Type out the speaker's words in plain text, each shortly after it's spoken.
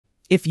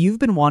If you've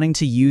been wanting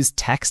to use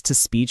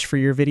text-to-speech for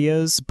your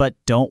videos but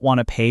don't want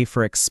to pay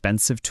for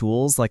expensive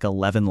tools like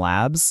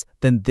ElevenLabs,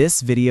 then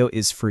this video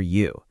is for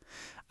you.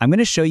 I'm going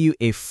to show you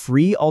a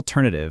free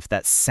alternative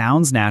that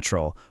sounds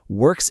natural,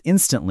 works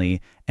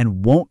instantly,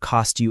 and won't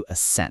cost you a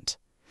cent.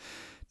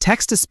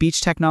 Text-to-speech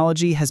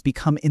technology has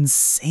become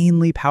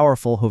insanely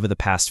powerful over the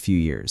past few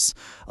years.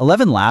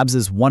 ElevenLabs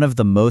is one of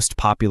the most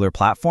popular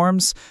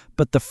platforms,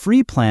 but the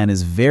free plan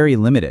is very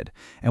limited,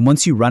 and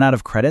once you run out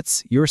of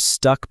credits, you're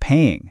stuck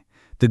paying.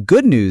 The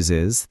good news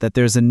is that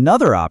there's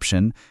another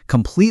option,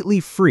 completely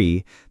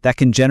free, that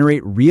can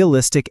generate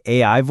realistic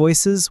AI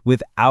voices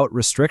without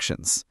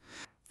restrictions.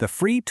 The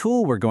free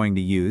tool we're going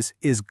to use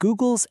is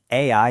Google's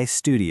AI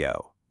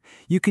Studio.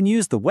 You can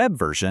use the web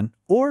version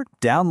or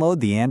download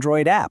the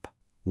Android app.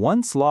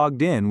 Once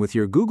logged in with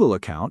your Google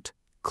account,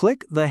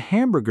 click the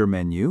hamburger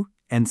menu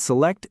and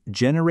select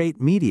Generate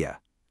Media.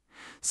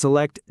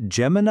 Select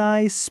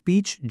Gemini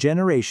Speech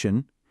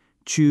Generation,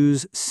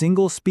 choose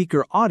Single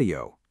Speaker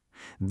Audio.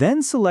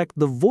 Then select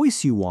the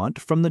voice you want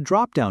from the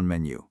drop-down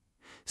menu.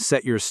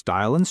 Set your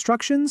style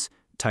instructions,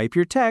 type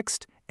your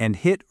text, and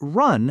hit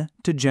Run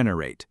to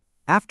generate.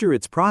 After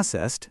it's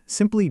processed,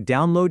 simply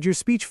download your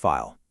speech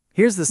file.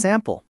 Here's the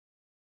sample.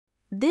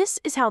 This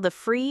is how the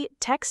free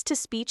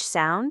text-to-speech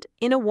sound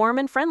in a warm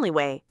and friendly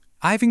way.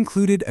 I've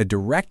included a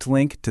direct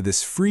link to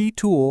this free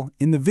tool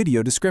in the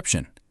video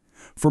description.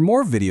 For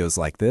more videos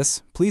like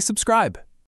this, please subscribe.